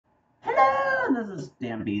This is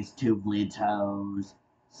Stampy's Tubely Toes.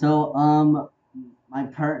 So, my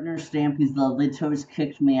partner Stampy's Lovely Toes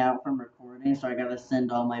kicked me out from recording, so I gotta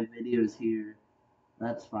send all my videos here.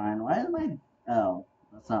 That's fine. Why is my... Oh,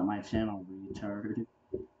 that's not my channel, retard.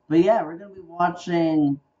 But yeah, we're gonna be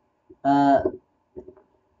watching, how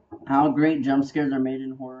great jump scares are made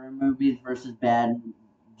in horror movies versus bad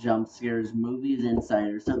jump scares movies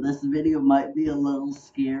insider. So this video might be a little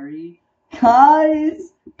scary.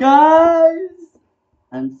 Guys!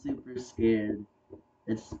 I'm super scared.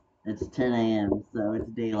 It's 10 a.m. so it's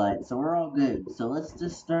daylight. So we're all good. So let's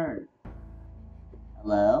just start.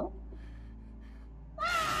 Hello?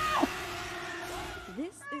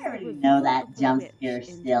 This is I already know that jump scare,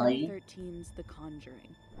 silly. 2013's The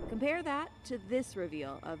Conjuring. Compare that to this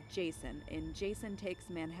reveal of Jason in Jason Takes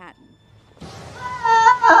Manhattan.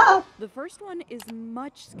 The first one is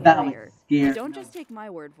much scarier. Don't just take my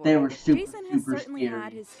word for it. Jason has certainly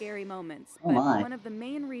had his scary moments, but one of the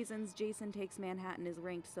main reasons Jason Takes Manhattan is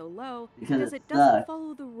ranked so low is because it doesn't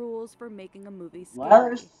follow the rules for making a movie scary. Wow,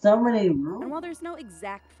 there's so many rules. And while there's no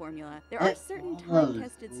exact formula, there are certain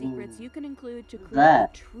time-tested secrets you can include to create a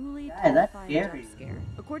truly terrifying jump scare.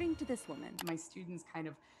 According to this woman, my students kind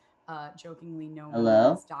of jokingly know me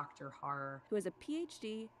Hello? as Dr. Horror, who has a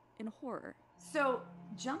PhD in horror. So,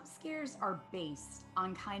 jump scares are based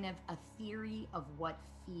on kind of a theory of what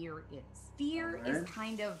fear is. Fear is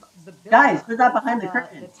kind of the guys, who's that behind the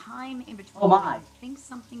curtain? The time in between oh my. when you think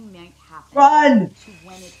something might happen Run! to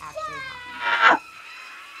when it actually happens.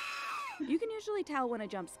 You can usually tell when a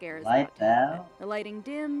jump scare is Light about to happen. out. The lighting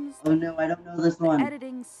dims. Oh no, I don't know this one. The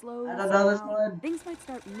editing slows I don't know this down. one. Things might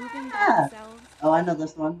start moving by Yeah. themselves. Oh, I know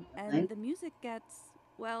this one. And the music gets,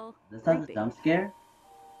 well, This has a creepy. jump scare?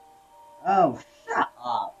 Oh, shut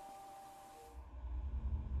up.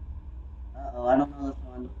 Uh-oh, I don't know this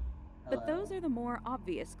one. But those are the more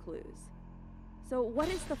obvious clues. So what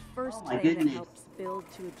is the first Oh my thing goodness. that helps build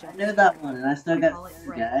to a jump I knew scare? that one, and I still We got call it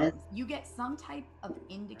scared, guys. breadcrumbs. You get some type of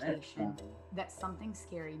indication that something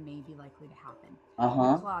scary may be likely to happen.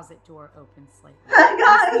 Uh-huh. The closet door opens slightly.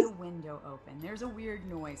 Guys! You see a window open. There's a weird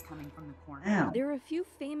noise coming from the corner. Ow. There are a few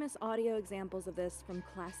famous audio examples of this from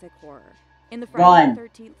classic horror. In the Run. Friday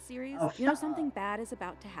the 13th series, Oh, you know shut something up. bad is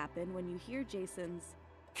about to happen when you hear Jason's...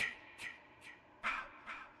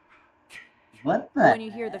 What the when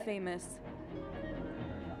you hear the heck? famous...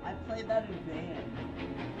 I played that in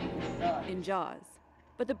band. in Jaws.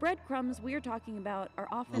 But the breadcrumbs we're talking about are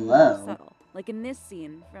often Hello? more subtle, like in this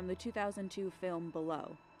scene from the 2002 film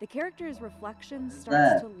Below. The character's reflection What's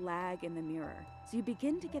starts that? to lag in the mirror, so you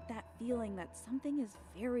begin to get that feeling that something is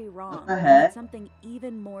very wrong, the and heck? that something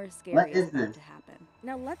even more scary What is is about this? to happen.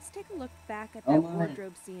 Now let's take a look back at Oh that my.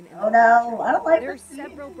 wardrobe scene in Oh The no, Conjuring. I don't like There are this scene,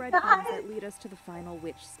 several guys. breadcrumbs that lead us to the final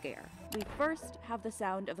witch scare. We first have the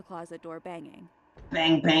sound of the closet door banging.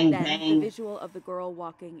 Bang, bang, Then the bang. visual of the girl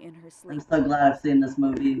walking in her sleep. I'm so glad I've seen this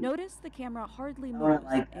movie. Notice the camera hardly I moves, wanna,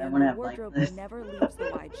 like, I and wanna the have, like, wardrobe this. never leaves the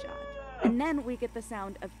wide shot. And then we get the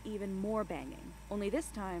sound of even more banging. Only this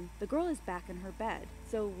time, the girl is back in her bed,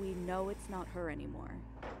 so we know it's not her anymore.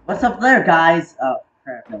 What's up there, guys? Oh,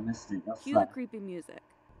 crap, I missed it. Cue the creepy music.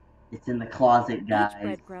 It's in the closet, Each guys.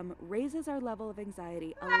 breadcrumb raises our level of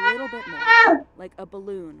anxiety a little bit more, like a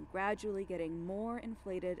balloon gradually getting more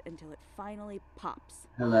inflated until it finally pops.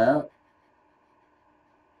 Hello?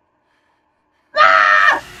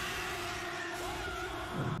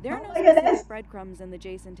 There are Oh no my goodness. specific breadcrumbs in the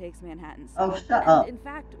Jason Takes Manhattan scene. Oh, shut And up. in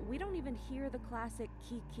fact, we don't even hear the classic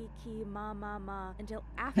key key key ma ma ma until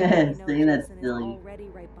after we know Saying that's Jason is silly. already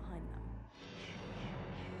right behind them.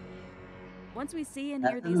 Once we see and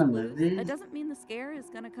That's hear in these the clues, movie? that doesn't mean the scare is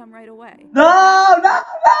gonna come right away. No, no,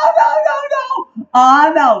 no, no, no,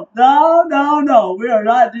 no! No, no, no, no! We are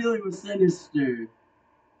not dealing with Sinister.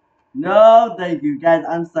 No, thank you, guys.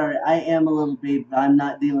 I'm sorry. I am a little baby, but I'm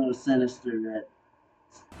not dealing with Sinister yet.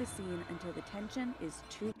 The scene until the tension is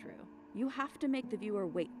too true. You have to make the viewer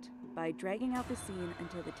wait by dragging out the scene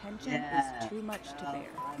until the tension is too much to bear.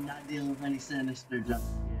 I'm not dealing with any Sinister jump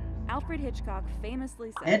scares. Alfred Hitchcock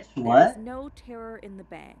famously said, Hitch "There what? is no terror in the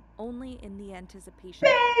bang, only in the anticipation."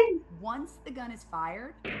 Bang! Once the gun is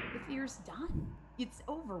fired, the fear's done. It's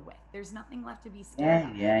over with. There's nothing left to be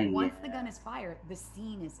scared of. Yeah. Once the gun is fired, the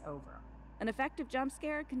scene is over. An effective jump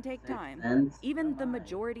scare can take Makes time, sense. even the Come on.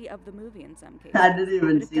 majority of the movie in some cases. I didn't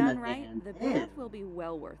even But if see the done right, damn the thing. payoff will be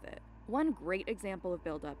well worth it. One great example of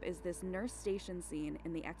build-up is this nurse station scene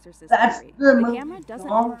in The Exorcist That's 3. the The movie camera doesn't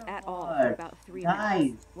song move at all for part. about 3 Guys.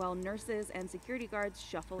 minutes, while nurses and security guards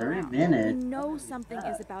shuffle 3 around. minutes? We know What is something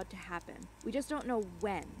that? is about to happen. We just don't know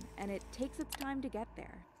when, and it takes its time to get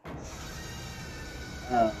there.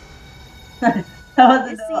 Oh.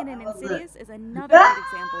 This scene in Insidious is another great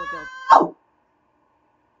example of build.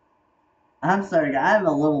 I'm sorry, I have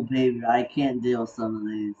a little baby. I can't deal with some of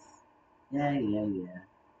these. Yeah.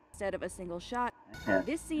 Instead of a single shot, okay.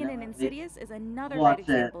 This scene in Insidious is another great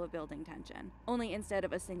example of building tension. Only instead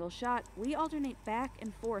of a single shot, we alternate back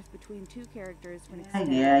and forth between two characters for an extended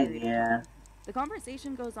period of time. The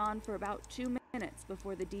conversation goes on for about 2 minutes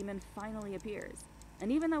before the demon finally appears.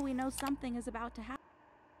 And even though we know something is about to happen,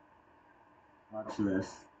 watch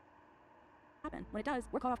this. When it does,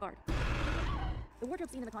 we're caught off guard. The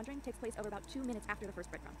wardrobe scene in The Conjuring takes place over about 2 minutes after the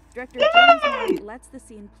first breadcrumb. Director James Wan lets the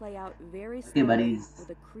scene play out very slowly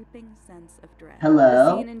with a creeping sense of dread.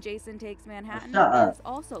 The scene in Jason Takes Manhattan is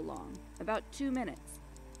also long, about 2 minutes.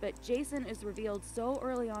 But Jason is revealed so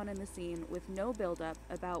early on in the scene with no build-up,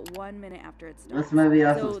 about 1 minute after it starts. This movie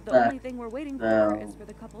also so the only thing we're waiting for is for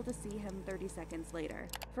the couple to see him 30 seconds later.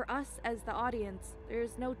 For us as the audience,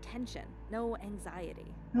 there's no tension, no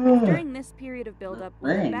anxiety. During this period of build-up,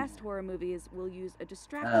 the best horror movies will use a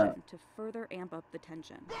distraction to further amp up the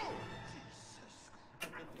tension.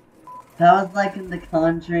 That was like in The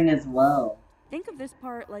Conjuring as well. Think of this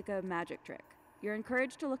part like a magic trick. You're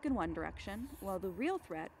encouraged to look in one direction, while the real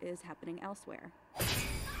threat is happening elsewhere.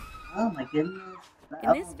 Oh my goodness.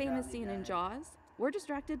 In this famous scene in Jaws, we're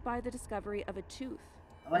distracted by the discovery of a tooth,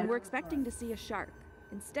 and we're expecting to see a shark.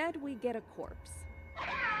 Instead, we get a corpse.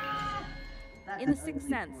 In The Sixth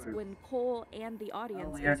Sense, when Cole and the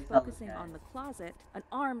audience is focusing on the closet, an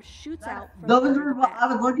arm shoots out from those were what I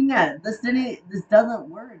was looking at. This doesn't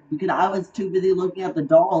work because I was too busy looking at the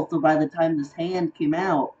doll, so by the time this hand came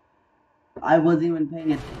out, I wasn't even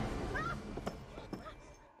paying attention.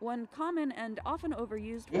 One common and often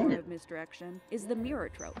overused form of misdirection is the mirror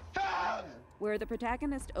trope, where the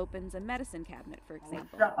protagonist opens a medicine cabinet, for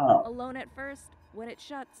example. Alone at first, when it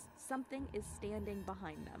shuts, something is standing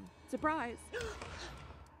behind them. Surprise!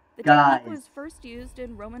 The technique was first used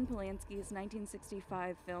in Roman Polanski's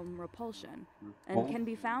 1965 film Repulsion, and can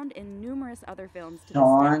be found in numerous other films to this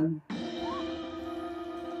day.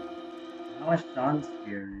 How is Sean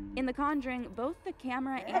scary? In The Conjuring, both the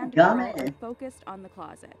camera and girl are focused on the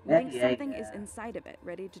closet. We think something is inside of it,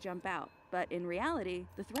 ready to jump out. But in reality,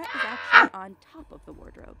 the threat is actually on top of the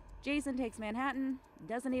wardrobe. Jason Takes Manhattan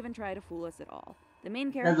doesn't even try to fool us at all. The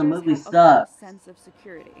main characters have a false sense of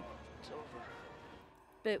security.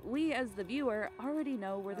 But we, as the viewer, already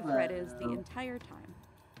know where the threat is the entire time.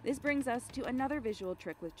 This brings us to another visual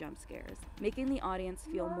trick with jump scares, making the audience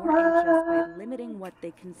feel more anxious by limiting what they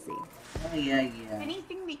can see.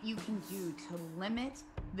 Anything that you can do to limit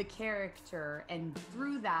the character and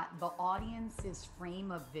through that the audience's frame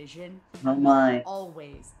of vision will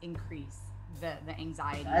always increase the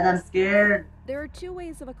anxiety. I'm scared. There are 2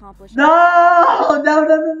 ways of accomplishing No!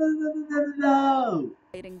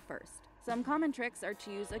 Lighting first. Some common tricks are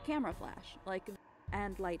to use a camera flash,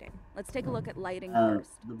 and lighting. Let's take a look at lighting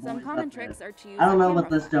first. Some common tricks are to use I don't know what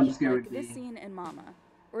this jump scare would be. This scene in Mama,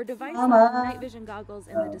 or device night vision goggles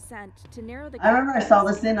in The Descent to narrow the. I remember I saw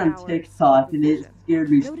this scene on TikTok and it scared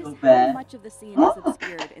me so bad. How much of the scene is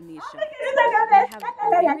obscured in these shots.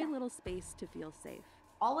 They have very little space to feel safe.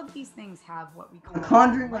 All of these things have what we call. The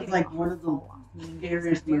Conjuring was like one of the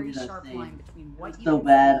scariest movies I've seen. It's so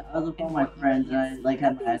bad. I was with all my friends and I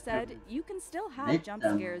had my said, you can still have jump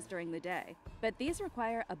scares during the day, but these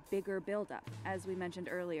require a bigger build-up, as we mentioned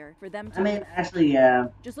earlier, for them to. Actually, yeah.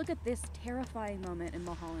 Just look at this terrifying moment in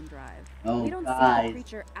Mulholland Drive. Oh, we don't see the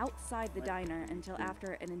creature outside the diner until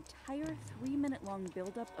after an entire 3-minute-long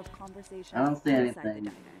build-up of conversation inside the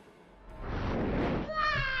diner.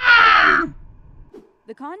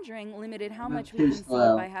 The Conjuring limited how much we can see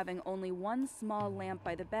by having only one small lamp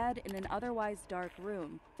by the bed in an otherwise dark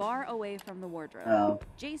room, far away from the wardrobe.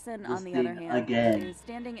 Jason, on the other hand, is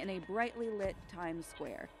standing in a brightly lit Times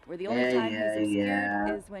Square, where the only time he's obscured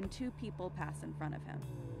is when 2 people pass in front of him.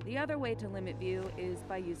 The other way to limit view is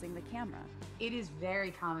by using the camera. It is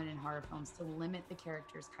very common in horror films to limit the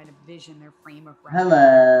character's kind of vision, their frame of reference.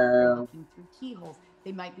 Hello. Looking through keyholes.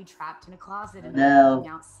 They might be trapped in a closet and they're looking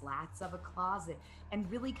out slats of a closet and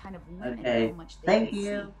really kind of limit how much they can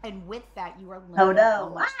see. And with that, you are limiting how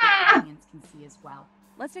much the audience can see as well.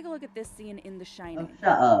 Let's take a look at this scene in The Shining. Shut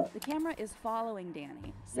up. The camera is following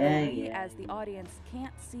Danny, so we, as the audience,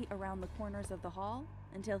 can't see around the corners of the hall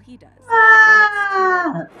until he does.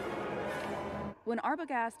 When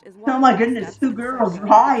Arbogast is walking, oh my goodness, 2 girls, the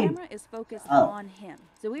camera is focused on him,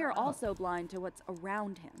 so we are also blind to what's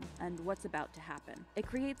around him and what's about to happen. It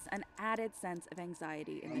creates an added sense of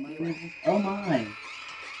anxiety in the viewer. Oh my.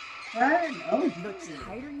 The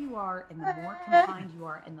tighter you are and the more confined you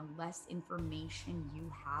are and the less information you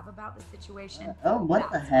have about the situation, what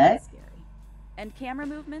the heck? Scary. And camera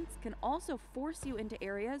movements can also force you into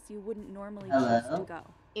areas you wouldn't normally choose to go.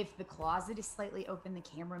 If the closet is slightly open, the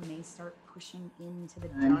camera may start pushing into the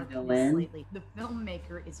darkness slightly. The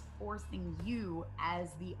filmmaker is forcing you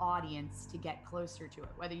as the audience to get closer to it,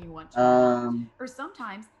 whether you want to or not. Or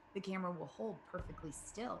sometimes the camera will hold perfectly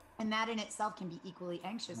still. And that in itself can be equally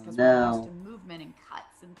anxious because we're used to movement and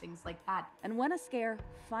cuts and things like that. And when a scare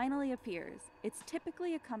finally appears, it's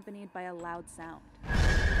typically accompanied by a loud sound.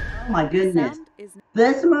 Oh my goodness.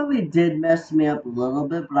 This movie did mess me up a little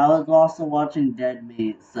bit, but I was also watching Dead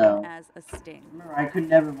Meat, so as a sting. Remember, I could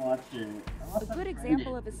never watch it. A good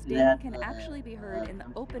example of a sting can actually be heard in the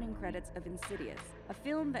opening credits of Insidious, a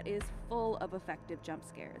film that is full of effective jump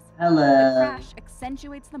scares. Hello. The crash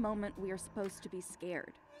accentuates the moment we are supposed to be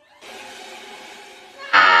scared.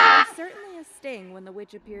 There's certainly a sting when the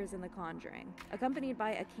witch appears in The Conjuring, accompanied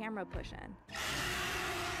by a camera push-in.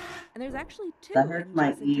 And there's actually two in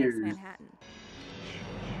Jason Takes Manhattan.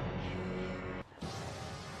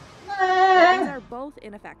 But these are both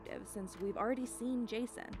ineffective since we've already seen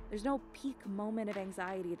Jason. There's no peak moment of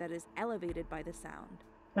anxiety that is elevated by the sound.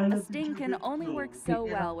 A sting can only work so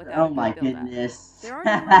well without a good build-up. There are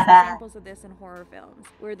numerous examples of this in horror films,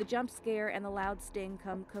 where the jump scare and the loud sting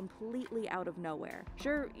come completely out of nowhere.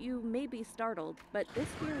 Sure, you may be startled, but this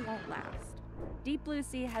fear won't last. Deep Blue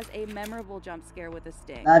Sea has a memorable jump scare with a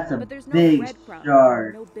sting, but there's no breadcrumbs,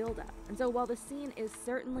 no build-up. And so while the scene is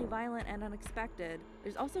certainly violent and unexpected,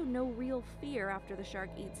 there's also no real fear after the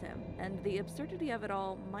shark eats him, and the absurdity of it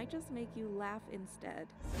all might just make you laugh instead.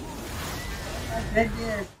 No!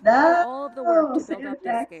 For all of the work to build up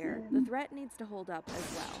the scare, the threat needs to hold up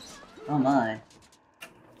as well. Oh my.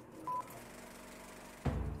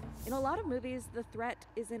 In a lot of movies, the threat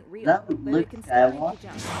isn't real, but it can still make you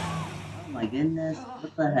jump. Oh my goodness,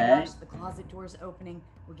 what the heck? Gosh, the closet door's opening.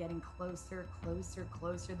 We're getting closer, closer,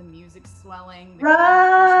 closer. The music's swelling.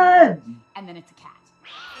 Run! And then it's a cat.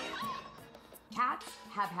 Cats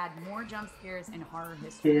have had more jump scares in horror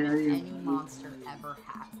history than any monster ever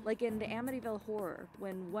had. Like in the Amityville Horror,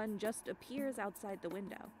 when one just appears outside the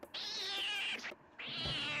window.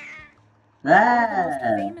 One of the most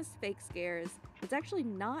famous fake scares, it's actually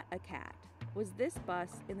not a cat, was this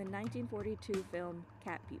bus in the 1942 film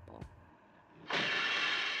Cat People.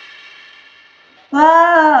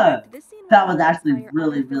 Ah! This scene that was actually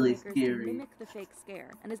really scary. To mimic the fake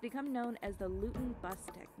scare, and has become known as the Luton bus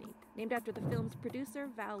technique, named after the film's producer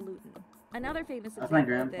Val Luton. Another famous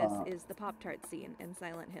example of this is the Pop-Tart scene in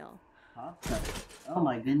Silent Hill. Pop-Tart? Oh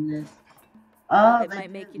my goodness. Oh, it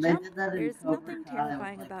might make you jump. There's nothing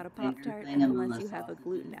terrifying about a Pop-Tart unless you have a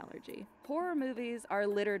gluten allergy. Horror movies are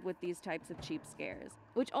littered with these types of cheap scares,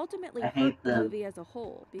 which ultimately hurt the movie as a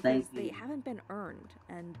whole because they haven't been earned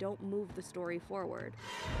and don't move the story forward.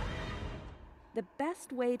 The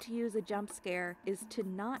best way to use a jump scare is to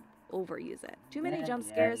not overuse it. Too many jump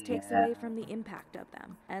scares takes away from the impact of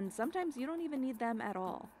them, and sometimes you don't even need them at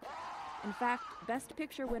all. In fact, Best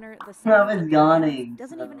Picture winner The Silence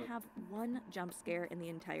doesn't even have one jump scare in the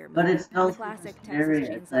entire movie. But it's still the classic Texas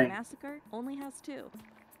Chainsaw Massacre only has two.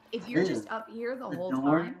 If you're just up here the whole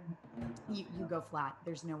time, you go flat.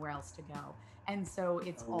 There's nowhere else to go. And so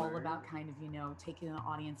it's all about kind of, taking the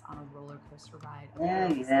audience on a roller coaster ride.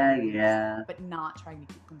 Yeah. But not trying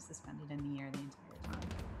to keep them suspended in the air the entire time.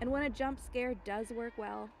 And when a jump scare does work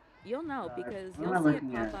well, you'll know because you'll see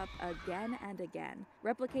it pop up again and again,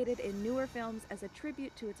 replicated in newer films as a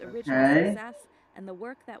tribute to its original success and the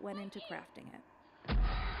work that went into crafting it.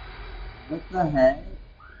 What the heck?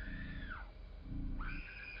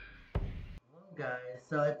 Well, guys,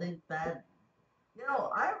 so I think that,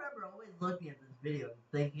 I remember always looking at this video and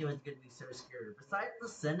thinking it was going to be so scary. Besides the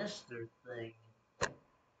Sinister thing,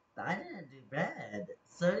 I didn't do bad.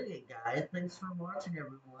 So, guys, thanks for watching,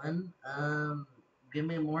 everyone. Give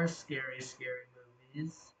me more scary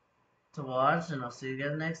movies to watch, and I'll see you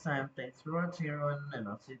guys next time. Thanks for watching, everyone, and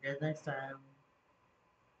I'll see you guys next time.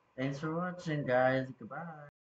 Thanks for watching, guys. Goodbye.